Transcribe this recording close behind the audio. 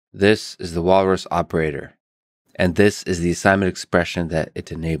This is the Walrus operator, and this is the assignment expression that it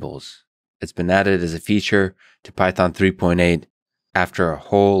enables. It's been added as a feature to Python 3.8 after a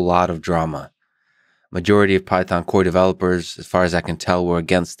whole lot of drama. Majority of Python core developers, as far as I can tell, were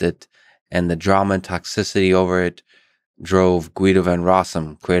against it, and the drama and toxicity over it drove Guido van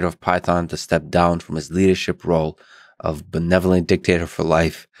Rossum, creator of Python, to step down from his leadership role of benevolent dictator for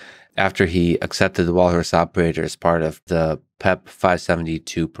life after he accepted the Walrus operator as part of the PEP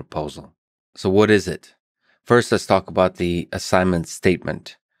 572 proposal. So what is it? First, let's talk about the assignment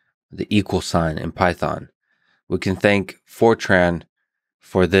statement, the equal sign in Python. We can thank Fortran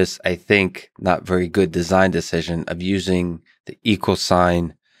for this, I think, not very good design decision of using the equal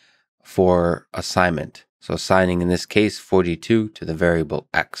sign for assignment. So assigning, in this case, 42 to the variable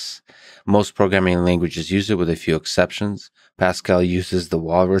x. Most programming languages use it with a few exceptions. Pascal uses the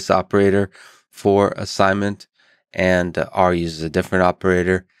Walrus operator for assignment, and R uses a different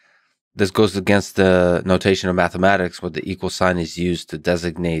operator. This goes against the notation of mathematics, where the equal sign is used to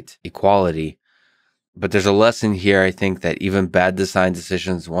designate equality. But there's a lesson here, I think, that even bad design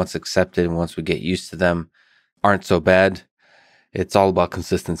decisions, once accepted and once we get used to them, aren't so bad. It's all about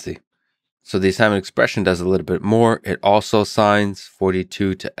consistency. So the assignment expression does a little bit more. It also assigns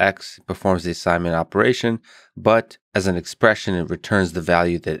 42 to x, performs the assignment operation, but as an expression, it returns the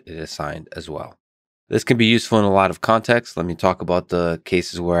value that it assigned as well. This can be useful in a lot of contexts. Let me talk about the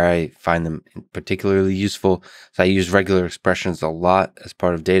cases where I find them particularly useful. So I use regular expressions a lot as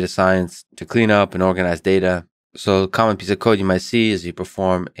part of data science to clean up and organize data. So a common piece of code you might see is you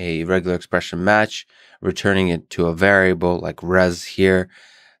perform a regular expression match, returning it to a variable like res here,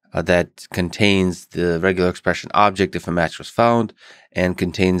 that contains the regular expression object if a match was found, and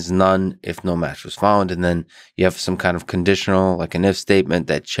contains none if no match was found. And then you have some kind of conditional, like an if statement,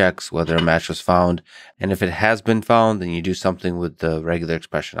 that checks whether a match was found. And if it has been found, then you do something with the regular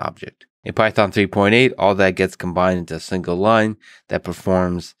expression object. In Python 3.8, all that gets combined into a single line that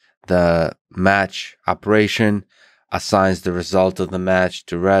performs the match operation, assigns the result of the match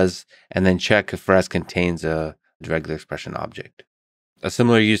to res, and then check if res contains a regular expression object. A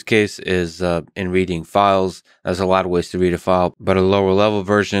similar use case is in reading files. There's a lot of ways to read a file, but a lower level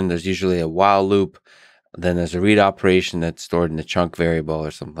version, there's usually a while loop. Then there's a read operation that's stored in the chunk variable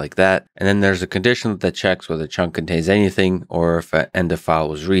or something like that. And then there's a condition that checks whether the chunk contains anything or if an end of file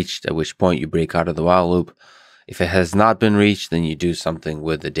was reached, at which point you break out of the while loop. If it has not been reached, then you do something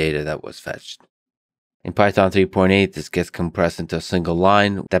with the data that was fetched. In Python 3.8, this gets compressed into a single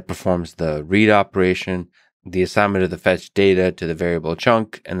line that performs the read operation, the assignment of the fetched data to the variable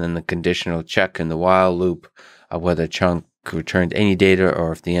chunk, and then the conditional check in the while loop of whether chunk returned any data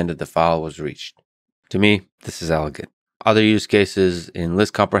or if the end of the file was reached. To me, this is elegant. Other use cases in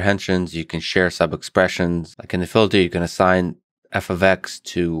list comprehensions, you can share sub-expressions. Like in the filter, you can assign f of x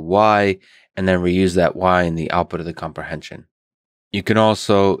to y and then reuse that y in the output of the comprehension. You can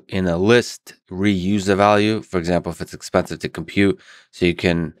also, in a list, reuse the value. For example, if it's expensive to compute, so you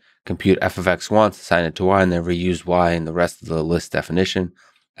can compute f of x once, assign it to y, and then reuse y in the rest of the list definition.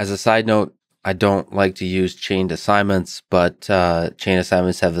 As a side note, I don't like to use chained assignments, but chain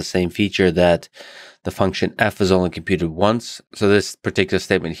assignments have the same feature that the function f is only computed once. So this particular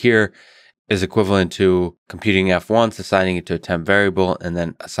statement here is equivalent to computing f once, assigning it to a temp variable, and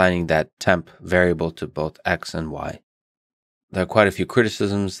then assigning that temp variable to both x and y. There are quite a few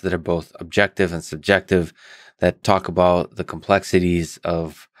criticisms that are both objective and subjective that talk about the complexities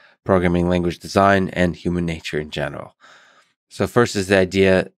of programming language design and human nature in general. So first is the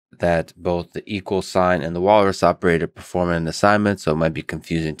idea that both the equal sign and the Walrus operator perform an assignment, so it might be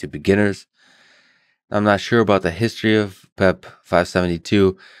confusing to beginners. I'm not sure about the history of PEP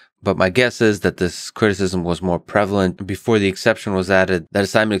 572, but my guess is that this criticism was more prevalent before the exception was added that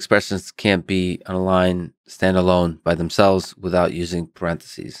assignment expressions can't be on a line standalone by themselves without using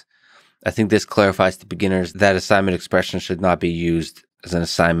parentheses. I think this clarifies to beginners that assignment expressions should not be used as an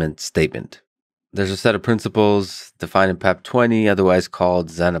assignment statement. There's a set of principles defined in PEP 20, otherwise called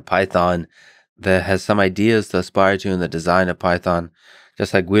Zen of Python, that has some ideas to aspire to in the design of Python.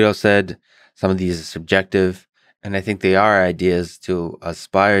 Just like Guido said, some of these are subjective, and I think they are ideas to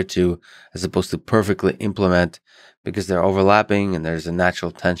aspire to as opposed to perfectly implement because they're overlapping and there's a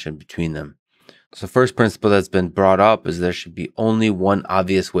natural tension between them. So first principle that's been brought up is there should be only one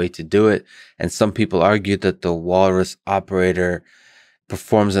obvious way to do it, and some people argue that the Walrus operator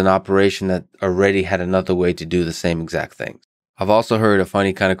performs an operation that already had another way to do the same exact thing. I've also heard a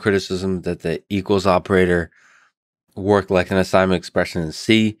funny kind of criticism that the equals operator worked like an assignment expression in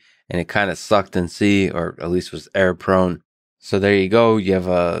C, and it kind of sucked in C, or at least was error prone. So there you go. You have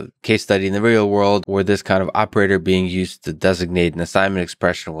a case study in the real world where this kind of operator being used to designate an assignment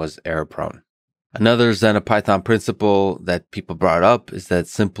expression was error prone. Another Zen of Python principle that people brought up is that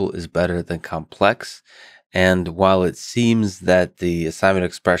simple is better than complex. And while it seems that the assignment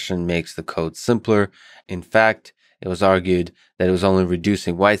expression makes the code simpler, in fact, it was argued that it was only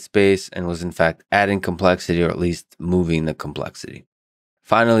reducing white space and was in fact adding complexity, or at least moving the complexity.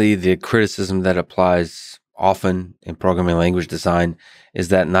 Finally, the criticism that applies often in programming language design is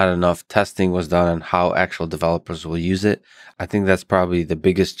that not enough testing was done on how actual developers will use it. I think that's probably the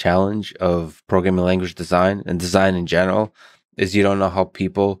biggest challenge of programming language design and design in general, is you don't know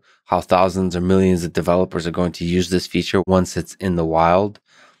how thousands or millions of developers are going to use this feature once it's in the wild,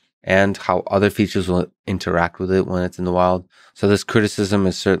 and how other features will interact with it when it's in the wild. So this criticism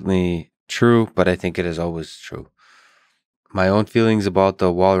is certainly true, but I think it is always true. My own feelings about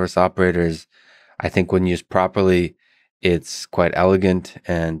the Walrus operator is, I think when used properly, it's quite elegant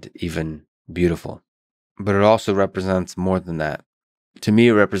and even beautiful. But it also represents more than that. To me,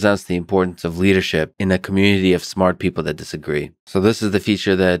 it represents the importance of leadership in a community of smart people that disagree. So this is the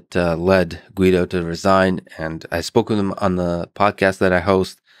feature that led Guido to resign, and I spoke with him on the podcast that I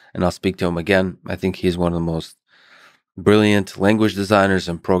host, and I'll speak to him again. I think he's one of the most brilliant language designers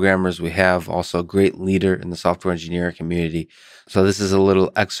and programmers we have, also a great leader in the software engineering community. So this is a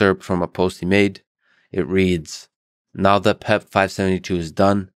little excerpt from a post he made. It reads, "Now that PEP 572 is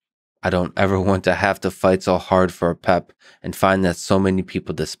done, I don't ever want to have to fight so hard for a PEP and find that so many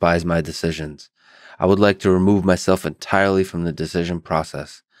people despise my decisions. I would like to remove myself entirely from the decision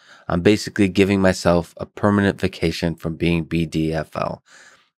process. I'm basically giving myself a permanent vacation from being BDFL,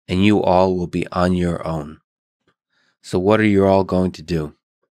 and you all will be on your own. So what are you all going to do?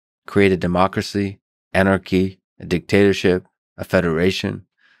 Create a democracy, anarchy, a dictatorship, a federation?"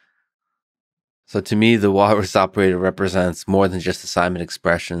 So to me, the Walrus operator represents more than just assignment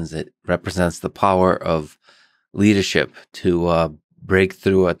expressions. It represents the power of leadership to break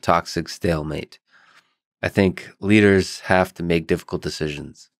through a toxic stalemate. I think leaders have to make difficult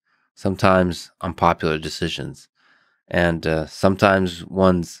decisions, sometimes unpopular decisions, and sometimes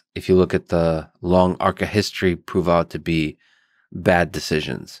ones, if you look at the long arc of history, prove out to be bad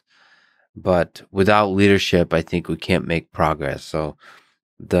decisions. But without leadership, I think we can't make progress. So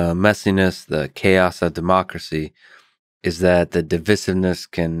the messiness, the chaos of democracy is that the divisiveness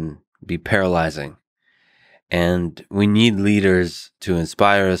can be paralyzing. And we need leaders to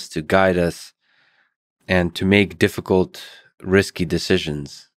inspire us, to guide us, and to make difficult, risky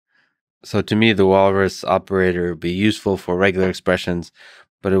decisions. So to me, the Walrus operator will be useful for regular expressions,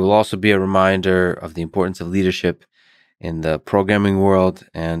 but it will also be a reminder of the importance of leadership in the programming world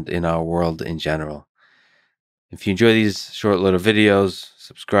and in our world in general. If you enjoy these short little videos,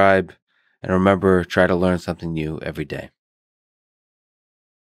 subscribe, and remember, try to learn something new every day.